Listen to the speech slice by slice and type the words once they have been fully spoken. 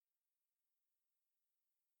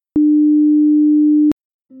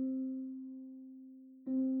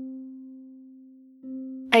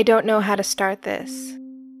I don't know how to start this.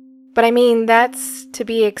 But I mean, that's to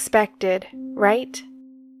be expected, right?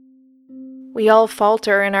 We all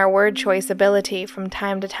falter in our word choice ability from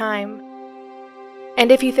time to time.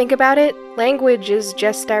 And if you think about it, language is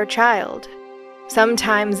just our child.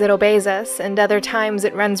 Sometimes it obeys us, and other times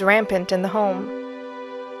it runs rampant in the home.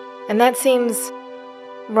 And that seems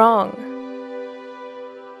wrong.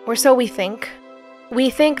 Or so we think. We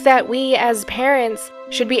think that we, as parents,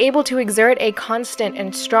 should be able to exert a constant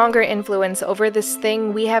and stronger influence over this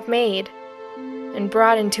thing we have made and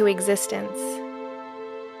brought into existence.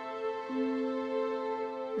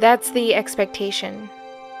 That's the expectation.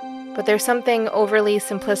 But there's something overly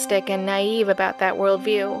simplistic and naive about that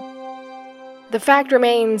worldview. The fact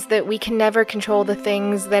remains that we can never control the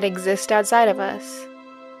things that exist outside of us.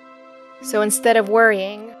 So instead of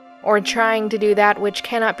worrying, or trying to do that which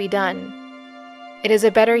cannot be done, it is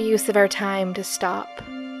a better use of our time to stop,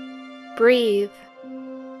 breathe,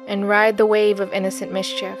 and ride the wave of innocent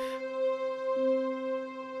mischief.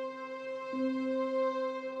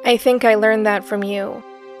 I think I learned that from you,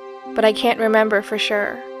 but I can't remember for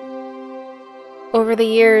sure. Over the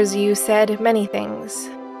years, you said many things,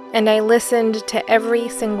 and I listened to every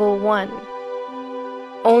single one,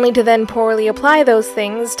 only to then poorly apply those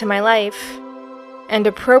things to my life and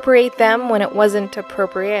appropriate them when it wasn't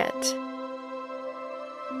appropriate.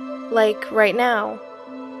 Like right now.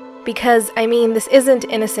 Because, I mean, this isn't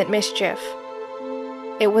innocent mischief.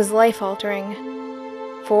 It was life-altering.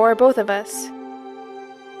 For both of us.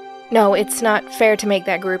 No, it's not fair to make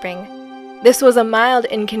that grouping. This was a mild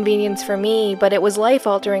inconvenience for me, but it was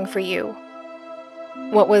life-altering for you.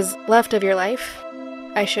 What was left of your life,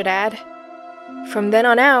 I should add, from then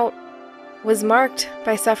on out, was marked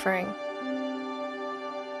by suffering.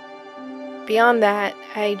 Beyond that,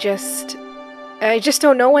 I just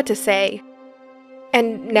don't know what to say.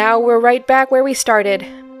 And now we're right back where we started.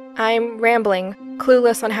 I'm rambling,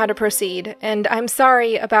 clueless on how to proceed, and I'm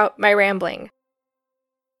sorry about my rambling.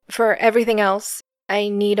 For everything else, I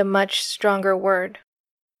need a much stronger word.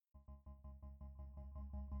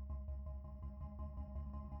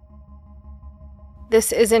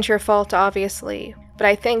 This isn't your fault, obviously, but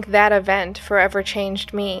I think that event forever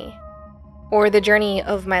changed me, or the journey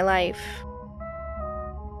of my life.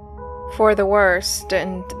 For the worst,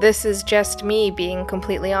 and this is just me being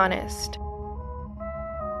completely honest.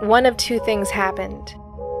 One of two things happened.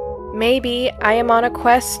 Maybe I am on a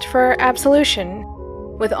quest for absolution,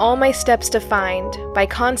 with all my steps defined by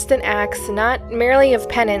constant acts not merely of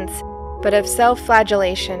penance, but of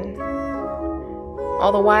self-flagellation.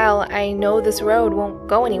 All the while, I know this road won't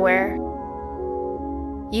go anywhere.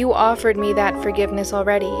 You offered me that forgiveness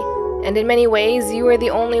already, and in many ways, you are the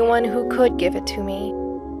only one who could give it to me.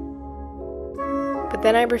 But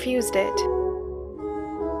then I refused it.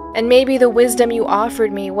 And maybe the wisdom you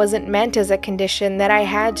offered me wasn't meant as a condition that I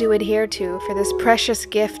had to adhere to for this precious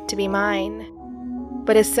gift to be mine,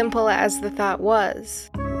 but as simple as the thought was,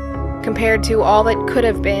 compared to all that could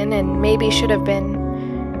have been and maybe should have been,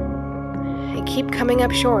 I keep coming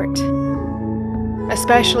up short,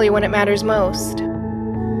 especially when it matters most.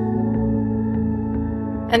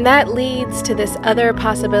 And that leads to this other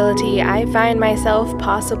possibility I find myself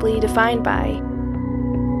possibly defined by.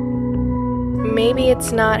 Maybe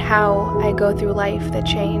it's not how I go through life that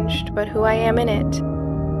changed, but who I am in it.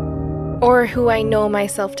 Or who I know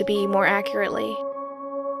myself to be more accurately.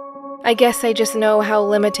 I guess I just know how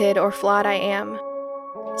limited or flawed I am.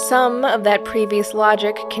 Some of that previous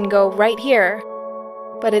logic can go right here,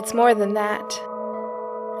 but it's more than that.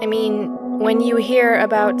 I mean, when you hear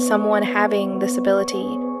about someone having this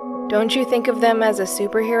ability, don't you think of them as a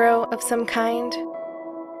superhero of some kind?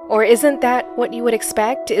 Or isn't that what you would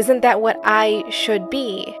expect? Isn't that what I should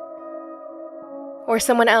be? Or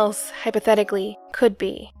someone else, hypothetically, could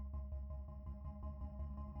be?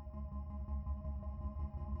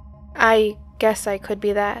 I guess I could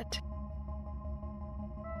be that.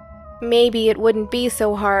 Maybe it wouldn't be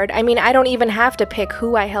so hard. I mean, I don't even have to pick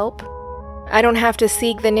who I help. I don't have to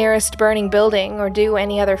seek the nearest burning building or do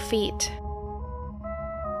any other feat.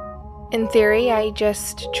 In theory, I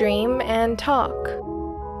just dream and talk.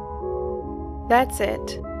 That's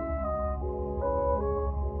it.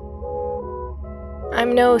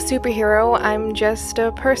 I'm no superhero, I'm just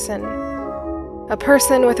a person. A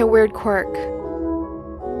person with a weird quirk.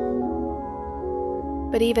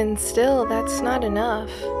 But even still, that's not enough,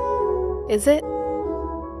 is it?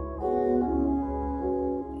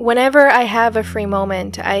 Whenever I have a free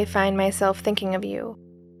moment, I find myself thinking of you.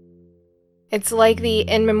 It's like the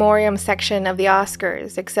in memoriam section of the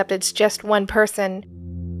Oscars, except it's just one person,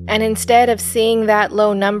 And instead of seeing that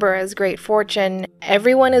low number as great fortune,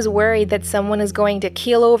 everyone is worried that someone is going to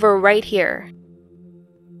keel over right here.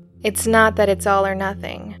 It's not that it's all or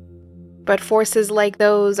nothing, but forces like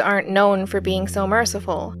those aren't known for being so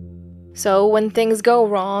merciful. So when things go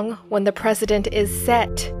wrong, when the precedent is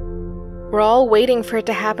set, we're all waiting for it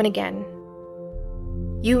to happen again.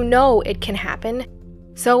 You know it can happen,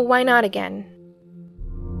 so why not again?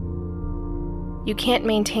 You can't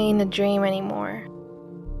maintain a dream anymore.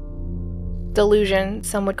 Delusion,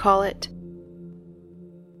 some would call it.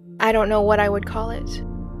 I don't know what I would call it.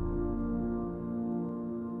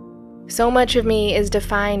 So much of me is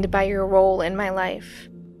defined by your role in my life.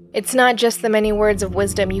 It's not just the many words of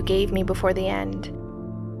wisdom you gave me before the end.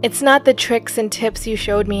 It's not the tricks and tips you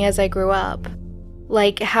showed me as I grew up,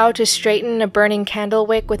 like how to straighten a burning candle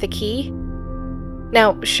wick with a key.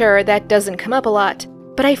 Now, sure, that doesn't come up a lot,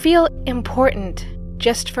 but I feel important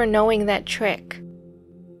just for knowing that trick.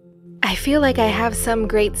 I feel like I have some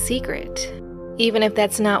great secret, even if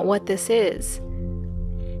that's not what this is.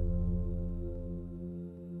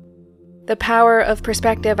 The power of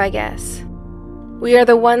perspective, I guess. We are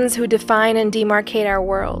the ones who define and demarcate our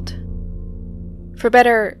world. For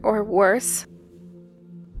better or worse.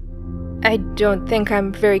 I don't think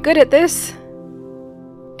I'm very good at this,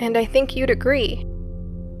 and I think you'd agree.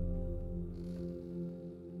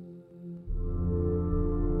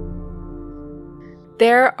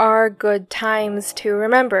 There are good times to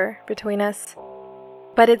remember between us,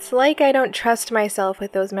 but it's like I don't trust myself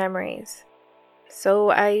with those memories, so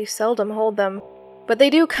I seldom hold them, but they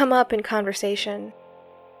do come up in conversation,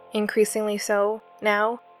 increasingly so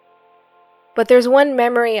now. But there's one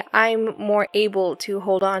memory I'm more able to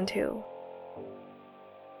hold on to,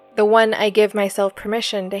 the one I give myself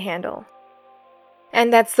permission to handle,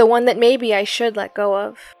 and that's the one that maybe I should let go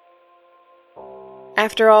of.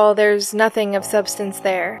 After all, there's nothing of substance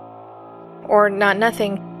there. Or not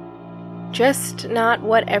nothing, just not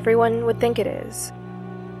what everyone would think it is.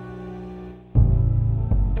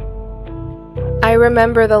 I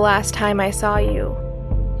remember the last time I saw you,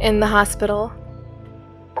 in the hospital.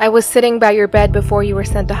 I was sitting by your bed before you were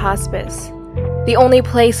sent to hospice, the only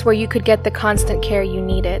place where you could get the constant care you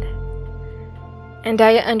needed. And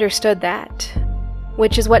I understood that,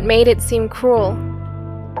 which is what made it seem cruel.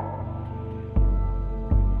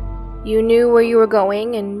 You knew where you were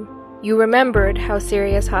going, and you remembered how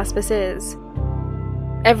serious hospice is.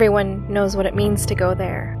 Everyone knows what it means to go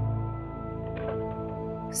there.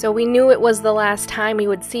 So we knew it was the last time we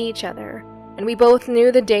would see each other, and we both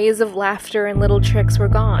knew the days of laughter and little tricks were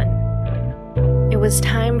gone. It was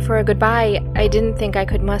time for a goodbye I didn't think I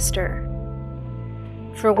could muster.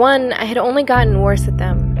 For one, I had only gotten worse at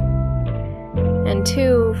them. And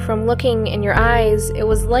two, from looking in your eyes, it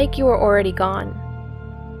was like you were already gone.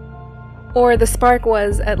 Or the spark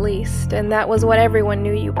was, at least, and that was what everyone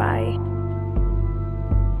knew you by.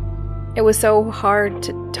 It was so hard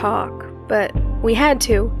to talk, but we had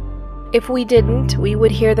to. If we didn't, we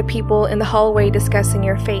would hear the people in the hallway discussing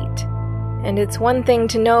your fate. And it's one thing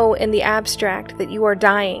to know in the abstract that you are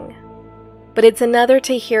dying, but it's another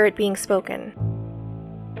to hear it being spoken.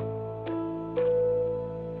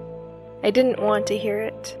 I didn't want to hear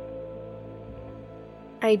it.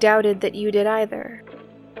 I doubted that you did either.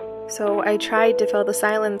 So I tried to fill the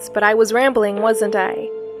silence, but I was rambling, wasn't I?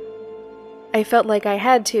 I felt like I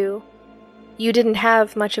had to. You didn't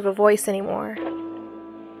have much of a voice anymore.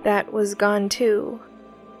 That was gone too,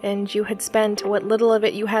 and you had spent what little of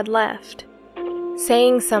it you had left,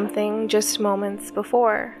 saying something just moments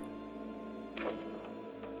before.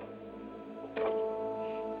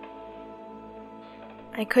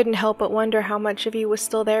 I couldn't help but wonder how much of you was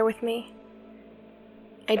still there with me.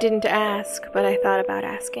 I didn't ask, but I thought about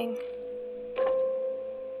asking.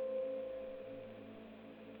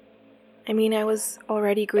 I mean, I was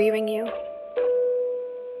already grieving you.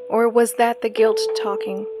 Or was that the guilt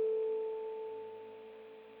talking?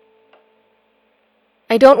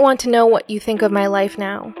 I don't want to know what you think of my life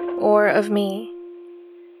now, or of me.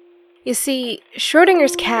 You see,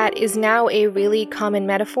 Schrödinger's cat is now a really common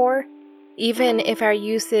metaphor, even if our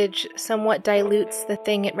usage somewhat dilutes the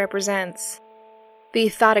thing it represents. The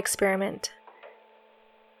thought experiment.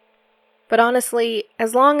 But honestly,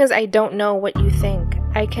 as long as I don't know what you think,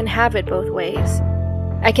 I can have it both ways.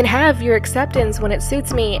 I can have your acceptance when it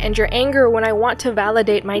suits me and your anger when I want to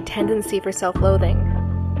validate my tendency for self-loathing.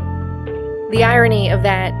 The irony of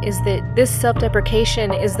that is that this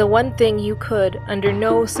self-deprecation is the one thing you could, under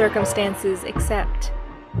no circumstances, accept.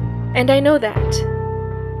 And I know that.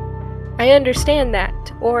 I understand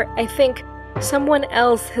that, or I think someone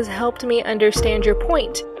else has helped me understand your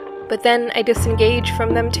point, but then I disengage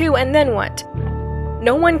from them too, and then what?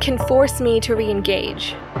 No one can force me to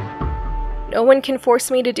re-engage. No one can force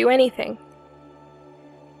me to do anything.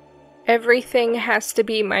 Everything has to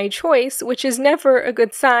be my choice, which is never a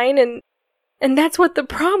good sign, and that's what the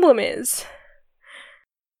problem is.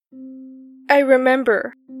 I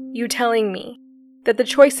remember you telling me that the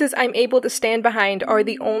choices I'm able to stand behind are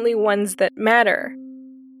the only ones that matter.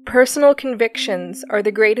 Personal convictions are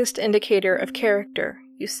the greatest indicator of character,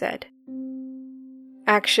 you said.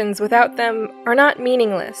 Actions without them are not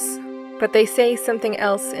meaningless, but they say something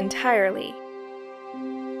else entirely.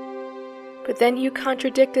 But then you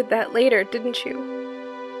contradicted that later, didn't you?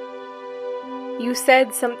 You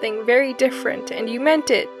said something very different, and you meant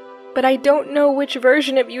it, but I don't know which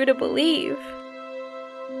version of you to believe.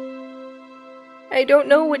 I don't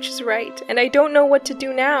know which is right, and I don't know what to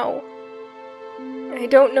do now. I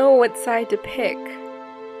don't know what side to pick.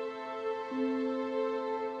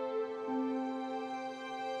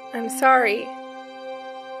 I'm sorry.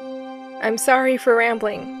 I'm sorry for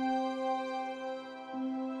rambling.